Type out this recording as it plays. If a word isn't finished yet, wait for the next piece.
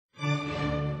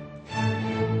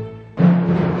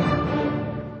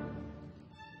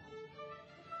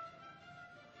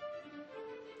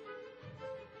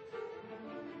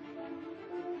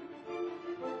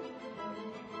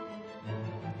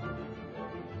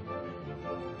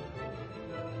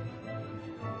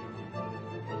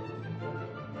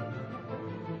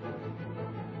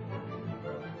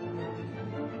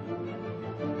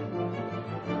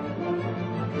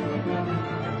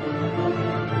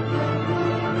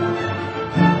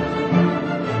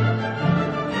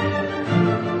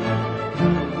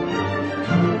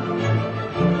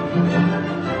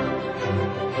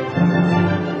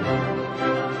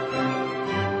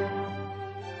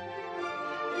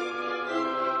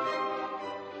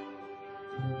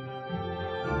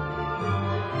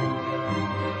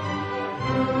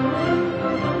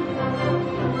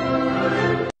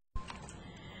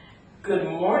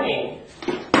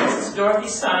Dorothy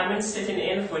Simon sitting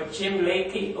in for Jim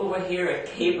Lakey over here at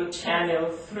Cable Channel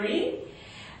 3,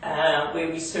 where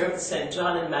we serve the St.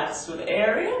 John and Maxwell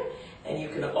area. And you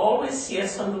can always see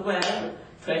us on the web,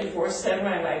 24/7,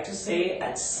 I like to say,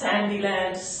 at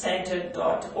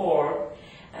sandylandcenter.org.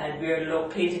 And we are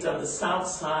located on the south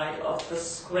side of the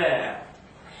square.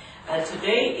 And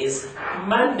today is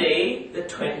Monday, the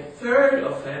 23rd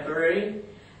of February.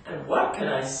 And what can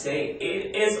I say?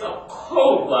 It is a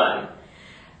cold one.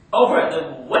 Over at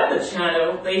the Weather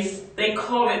Channel, they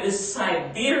call it the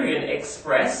Siberian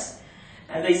Express.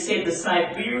 And they say the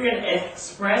Siberian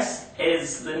Express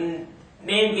is the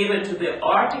name given to the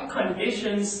Arctic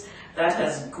conditions that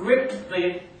has gripped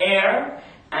the air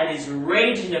and is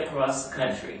raging across the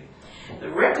country. The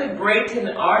record-breaking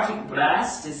Arctic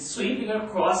blast is sweeping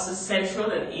across the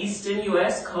central and eastern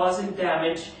U.S., causing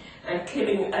damage and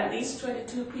killing at least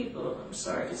 22 people, I'm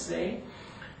sorry to say.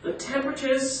 The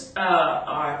temperatures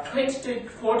are 20 to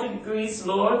 40 degrees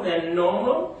lower than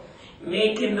normal,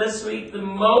 making this week the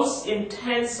most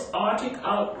intense Arctic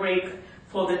outbreak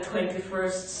for the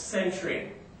 21st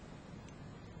century.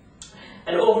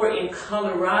 And over in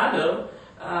Colorado,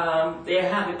 they're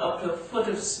having up to a foot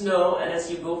of snow, and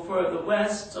as you go further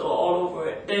west, so all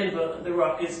over Denver, the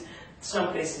Rockies, some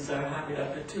places are having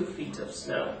up to 2 feet of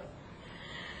snow.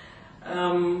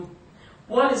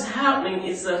 What is happening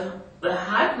is that the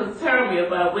hypothermia,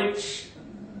 by which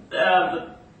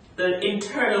the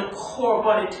internal core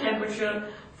body temperature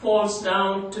falls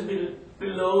down to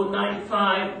below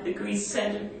 95 degrees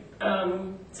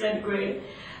centigrade,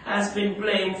 has been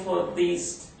blamed for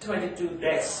these 22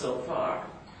 deaths so far.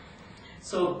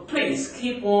 So please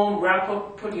keep warm, wrap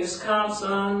up, put your scarves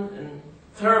on, and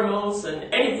thermals,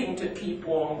 and anything to keep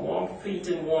warm, warm feet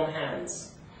and warm hands.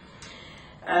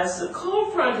 As the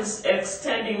cold front is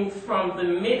extending from the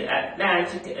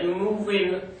mid-Atlantic and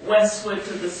moving westward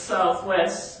to the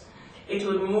southwest, it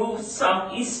will move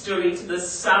southeasterly to the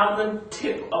southern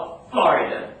tip of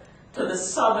Florida,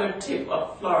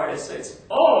 so it's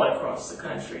all across the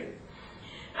country.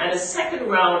 And a second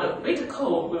round of bitter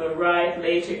cold will arrive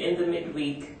later in the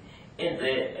midweek in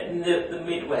the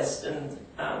Midwest, and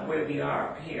where we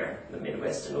are here, the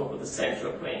Midwest and over the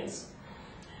Central Plains.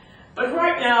 But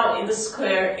right now in the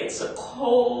square, it's a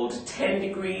cold 10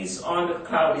 degrees under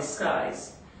cloudy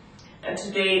skies. And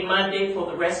today, Monday, for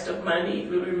the rest of Monday, it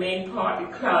will remain partly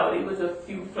cloudy with a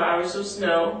few flowers of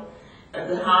snow. And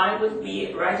the high would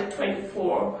be right at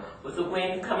 24, with the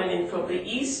wind coming in from the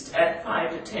east at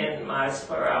 5 to 10 miles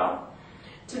per hour.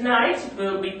 Tonight, it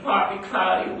will be partly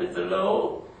cloudy with the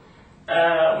low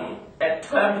at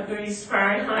 12 degrees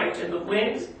Fahrenheit, and the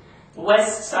wind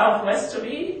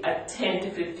west-southwesterly at 10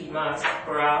 to 15 miles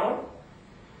per hour.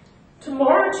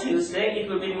 Tomorrow, Tuesday, it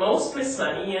will be mostly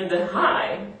sunny, and the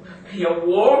high will be a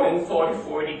warming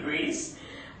 44 degrees,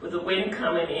 with the wind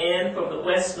coming in from the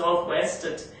west-northwest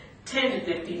at 10 to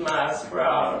 15 miles per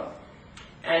hour.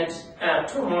 And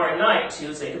tomorrow night,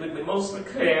 Tuesday, it will be mostly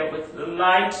clear with the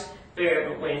light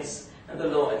variable winds and the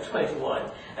low at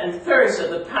 21. And Thursday,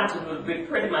 the pattern will be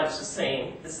pretty much the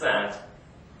same as that.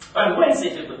 On Wednesday,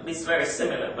 it will be very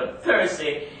similar, but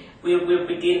Thursday, we will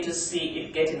begin to see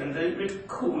it getting a little bit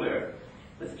cooler,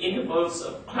 with intervals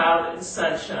of cloud and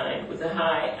sunshine, with the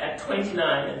high at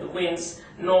 29 and the winds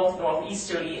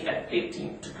north-northeasterly at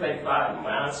 15 to 25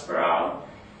 miles per hour.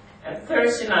 And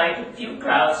Thursday night, a few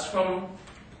clouds from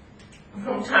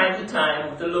time to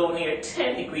time, with the low near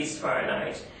 10 degrees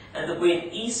Fahrenheit, and the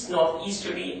wind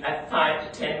east-northeasterly at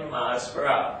 5 to 10 miles per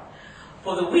hour.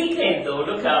 For the weekend, though,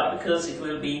 look out, because it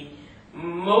will be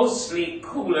mostly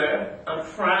cooler. On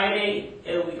Friday,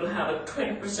 we will have a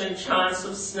 20% chance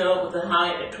of snow, with the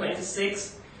high at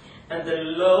 26 and the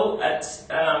low at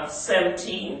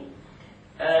 17.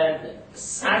 And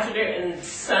Saturday and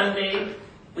Sunday,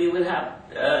 we will have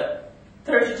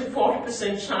 30 to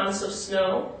 40% chance of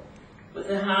snow, with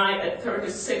the high at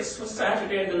 36 for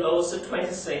Saturday and the lows at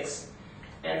 26.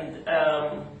 And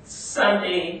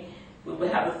Sunday, we will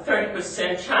have a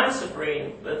 30% chance of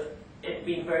rain, with it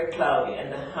being very cloudy,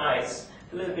 and the highs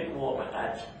a little bit warmer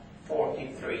at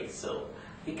 43. So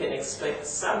we can expect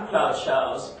some cloud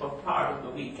showers for part of the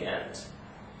weekend.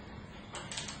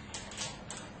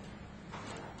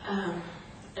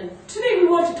 And today we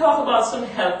want to talk about some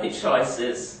healthy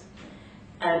choices.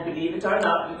 And believe it or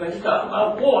not, we're going to talk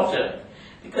about water,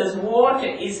 because water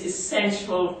is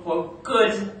essential for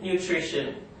good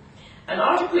nutrition. An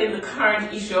article in the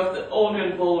current issue of the Older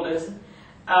and Bolder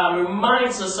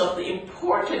reminds us of the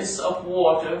importance of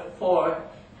water for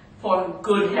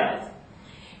good health.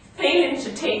 Failing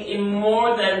to take in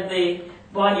more than the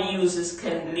body uses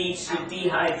can lead to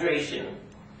dehydration.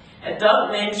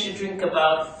 Adult men should drink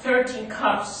about 13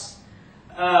 cups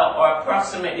or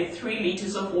approximately 3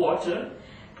 liters of water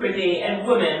per day, and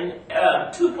women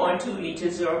 2.2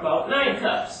 liters or about 9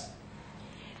 cups.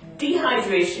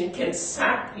 Dehydration can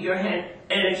sap your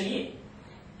energy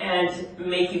and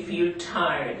make you feel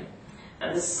tired.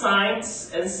 And the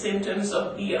signs and symptoms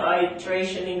of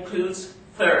dehydration includes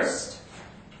thirst,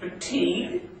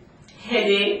 fatigue,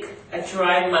 headache, a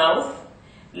dry mouth,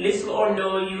 little or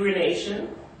no urination,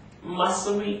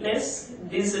 muscle weakness,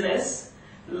 dizziness,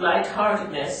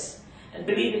 lightheartedness, and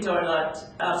believe it or not,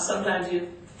 sometimes you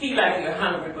feel like you're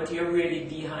hungry, but you're really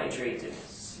dehydrated.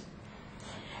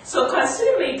 So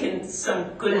consider making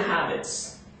some good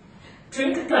habits.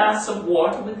 Drink a glass of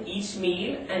water with each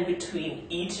meal and between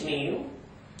each meal.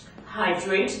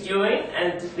 Hydrate during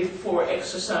and before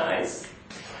exercise.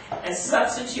 And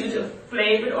substitute a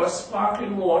flavored or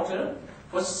sparkling water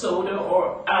for soda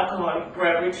or alcoholic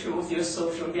beverage with your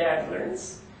social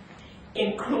gatherings.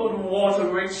 Include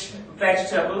water-rich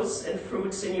vegetables and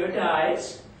fruits in your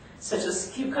diet, such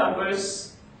as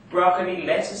cucumbers, broccoli,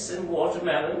 lettuce, and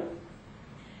watermelon.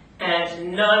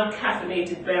 And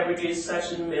non-caffeinated beverages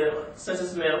such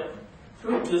as milk,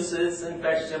 fruit juices, and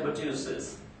vegetable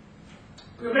juices.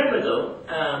 Remember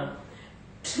though,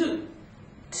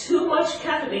 too much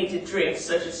caffeinated drinks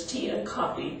such as tea and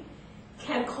coffee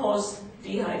can cause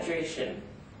dehydration.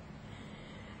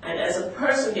 And as a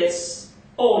person gets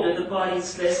older, the body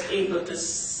is less able to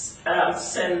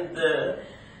send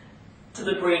to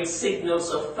the brain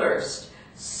signals of thirst.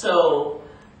 So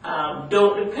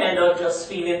don't depend on just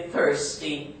feeling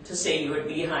thirsty to say you are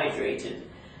dehydrated,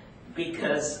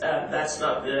 because that's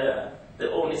not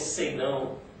the only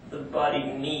signal the body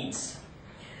needs.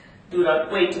 Do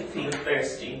not wait to feel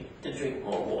thirsty to drink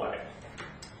more water.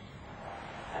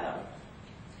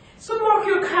 So mark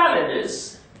your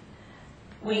calendars.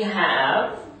 We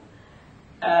have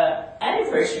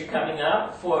anniversary coming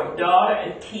up for Dara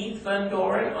and Keith Van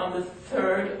Doren on the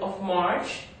 3rd of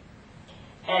March.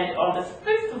 And on the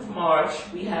 5th of March,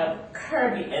 we have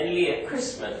Kirby and Leah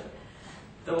Christmas.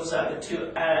 Those are the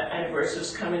two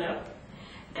anniversaries coming up.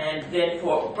 And then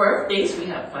for birthdays, we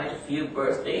have quite a few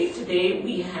birthdays. Today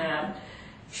we have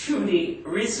Trudy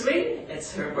Risley,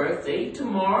 it's her birthday.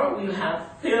 Tomorrow we'll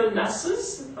have Phil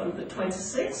Nusses on the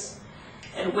 26th.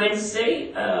 And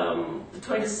Wednesday, the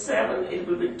 27th, it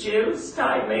will be Jill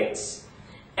Steinmetz,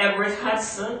 Everett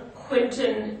Hudson,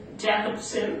 Quentin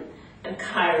Jacobson, and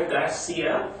Kyra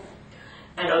Garcia.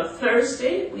 And on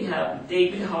Thursday, we have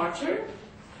David Harter.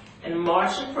 And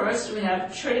March 1st, we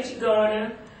have Trinity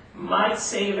Garner, Mike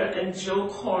Saylor, and Joe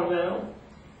Cornwell.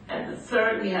 And the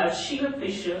 3rd, we have Sheila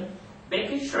Fisher,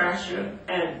 Becky Thrasher,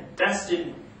 and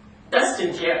Dustin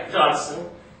Johnson.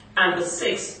 And the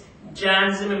 6th,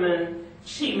 Jan Zimmerman,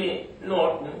 Chimmy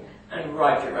Norton, and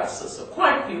Roger Russell. So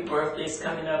quite a few birthdays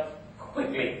coming up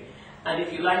quickly. And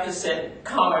if you like to send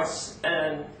cards,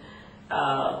 and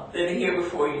they're here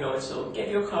before you know it, so get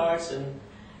your cards and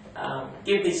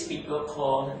give these people a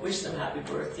call and wish them happy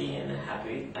birthday and a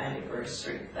happy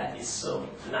anniversary. That is so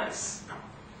nice.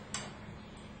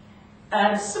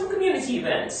 And some community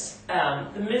events.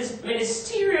 The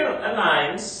Ministerial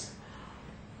Alliance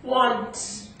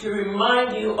want to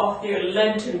remind you of their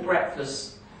Lenten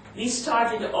breakfast. These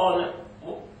started on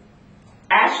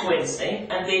Ash Wednesday,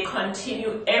 and they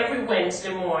continue every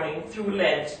Wednesday morning through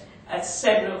Lent at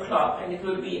 7 o'clock, and it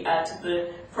will be at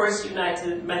the First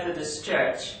United Methodist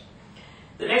Church.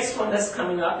 The next one that's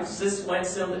coming up is this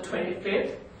Wednesday on the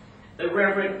 25th. The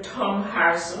Reverend Tom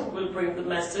Harrison will bring the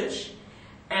message.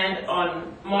 And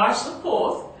on March the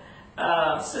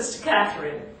 4th, Sister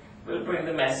Catherine will bring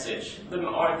the message,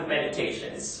 or the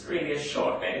meditation. It's really a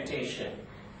short meditation.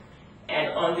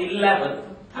 And on the 11th,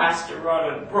 Pastor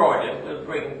Ronald Broader will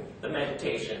bring the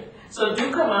meditation. So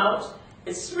do come out.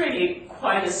 It's really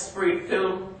quite a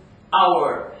spirit-filled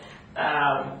hour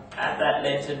at that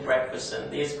Lenten breakfast.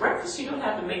 And there's breakfast, you don't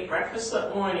have to make breakfast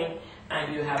that morning,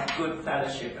 and you have good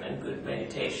fellowship and good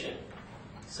meditation.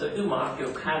 So do mark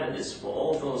your calendars for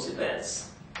all those events.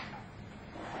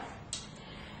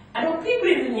 And on people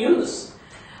in the news,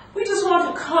 we just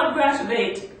want to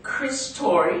congratulate Chris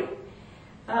Torrey.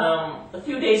 A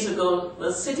few days ago,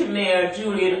 the city mayor,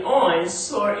 Julian Owens,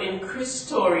 swore in Chris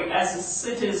Torrey as the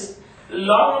city's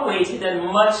long-awaited and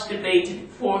much-debated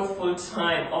 4th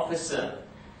full-time officer.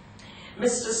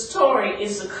 Mr. Story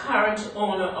is the current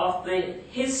owner of the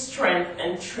His Strength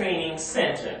and Training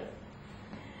Center.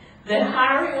 The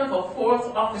hiring of a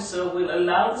 4th officer will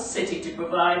allow the city to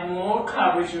provide more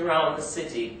coverage around the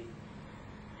city.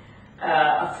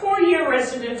 A 4-year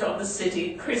resident of the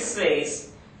city, Chris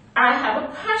says, "I have a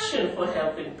passion for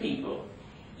helping people.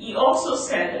 He also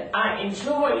said, I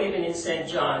enjoy living in St.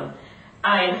 John.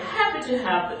 I am happy to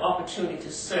have the opportunity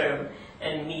to serve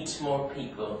and meet more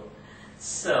people.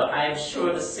 So I am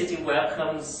sure the city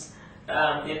welcomes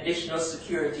the additional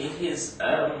security his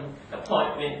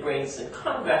appointment brings, and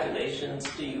congratulations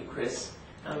to you, Chris.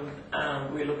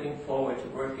 We're looking forward to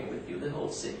working with you, the whole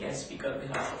city. I speak on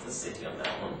behalf of the city on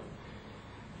that one.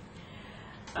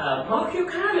 Mark your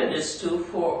calendars too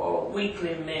for our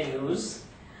weekly menus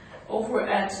over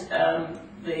at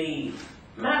the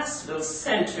Maxville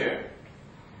Center.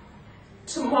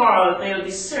 Tomorrow they'll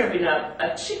be serving up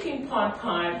a chicken pot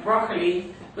pie,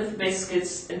 broccoli with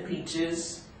biscuits and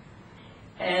peaches,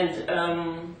 and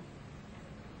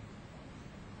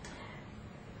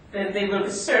then they will be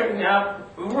serving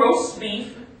up roast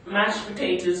beef, mashed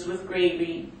potatoes with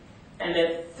gravy, and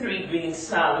then 3 green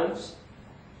salads.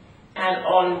 And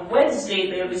on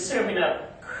Wednesday they'll be serving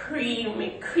up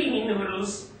creamy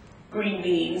noodles, green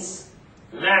beans,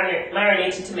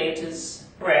 marinated tomatoes,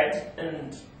 bread,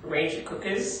 and Ranger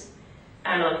cookies.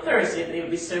 And on Thursday they'll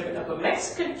be serving up a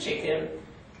Mexican chicken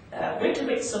with a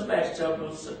mix of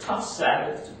vegetables, a tossed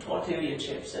salad, tortilla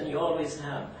chips, and you always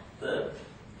have the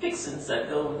fixings that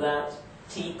go with that: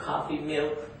 tea, coffee,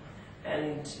 milk,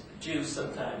 and juice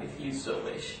sometime if you so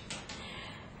wish.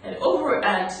 And over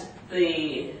at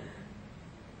the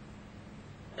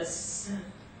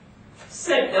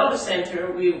other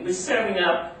center, we'll be serving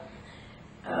up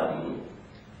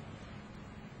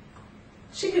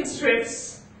chicken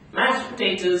strips, mashed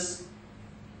potatoes,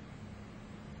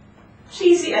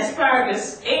 cheesy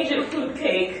asparagus, angel food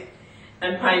cake,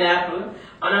 and pineapple.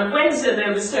 On Wednesday,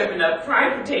 they'll be serving up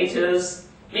fried potatoes,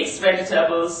 mixed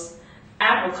vegetables,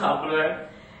 apple cobbler,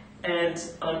 and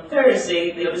on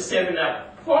Thursday, they'll be serving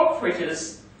up pork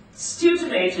fritters, stewed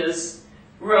tomatoes,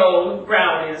 roll,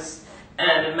 brownies,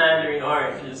 and mandarin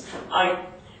oranges. I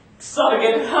sort of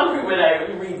get hungry when I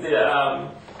read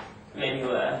the menu.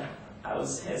 I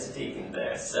was hesitating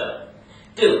there. So,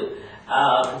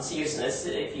 in seriousness,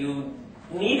 if you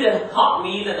need a hot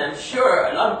meal, and I'm sure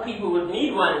a lot of people would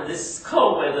need one in this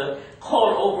cold weather,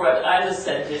 call over at either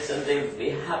centers and they'll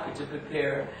be happy to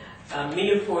prepare a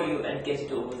meal for you and get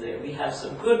it over there. We have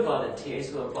some good volunteers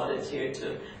who have volunteered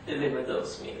to deliver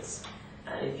those meals.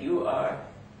 And if you are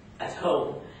at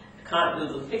home, can't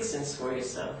do the fixings for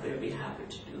yourself, they'll be happy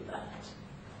to do that.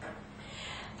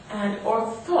 And our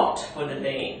thought for the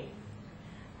day: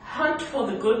 hunt for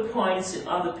the good points in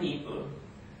other people.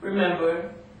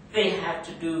 Remember, they have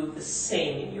to do the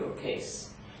same in your case.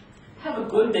 Have a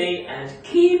good day and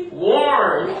keep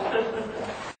warm.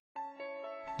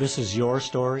 This is your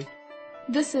story.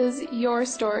 This is your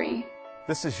story.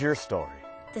 This is your story.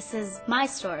 This is my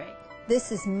story.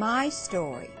 This is my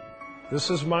story. This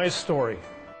is my story.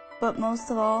 But most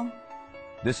of all,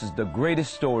 this is the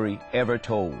greatest story ever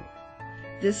told.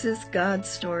 this is God's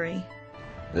story.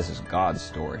 This is God's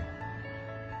story.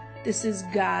 This is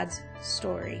God's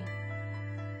story.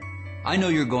 I know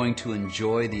you're going to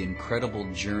enjoy the incredible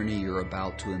journey you're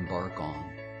about to embark on.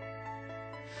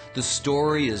 The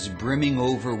story is brimming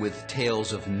over with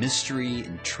tales of mystery,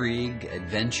 intrigue,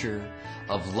 adventure,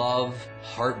 of love,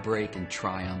 heartbreak, and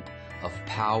triumph, of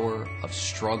power, of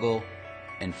struggle,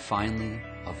 and finally,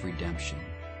 of redemption.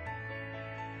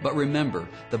 But remember,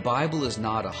 the Bible is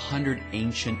not 100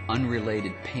 ancient,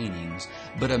 unrelated paintings,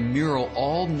 but a mural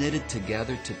all knitted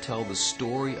together to tell the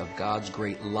story of God's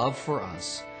great love for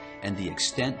us and the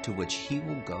extent to which He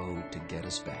will go to get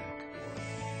us back.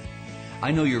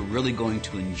 I know you're really going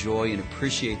to enjoy and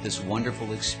appreciate this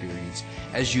wonderful experience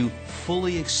as you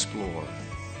fully explore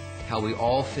how we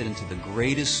all fit into the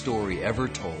greatest story ever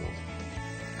told,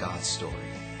 God's story.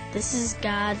 This is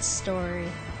God's story.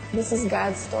 This is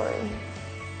God's story.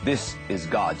 This is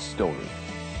God's story.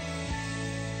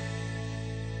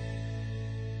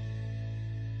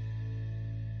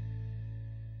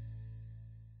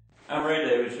 I'm Ray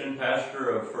Davidson,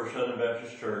 pastor of First Southern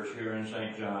Baptist Church here in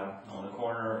St. John on the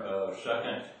corner of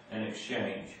 2nd and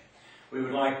Exchange. We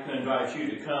would like to invite you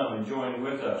to come and join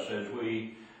with us as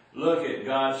we look at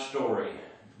God's story,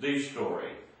 the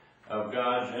story of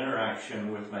God's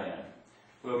interaction with man.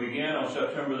 We'll begin on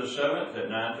September the 7th at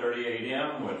 9:30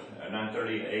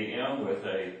 a.m. with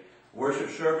a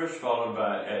worship service, followed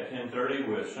by at 10:30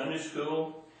 with Sunday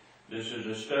school. This is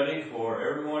a study for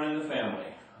everyone in the family.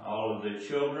 All of the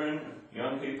children,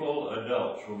 young people,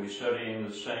 adults will be studying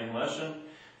the same lesson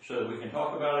so that we can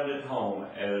talk about it at home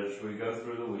as we go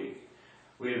through the week.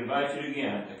 We invite you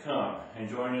again to come and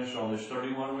join us on this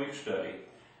 31-week study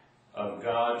of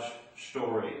God's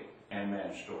story and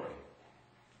man's story.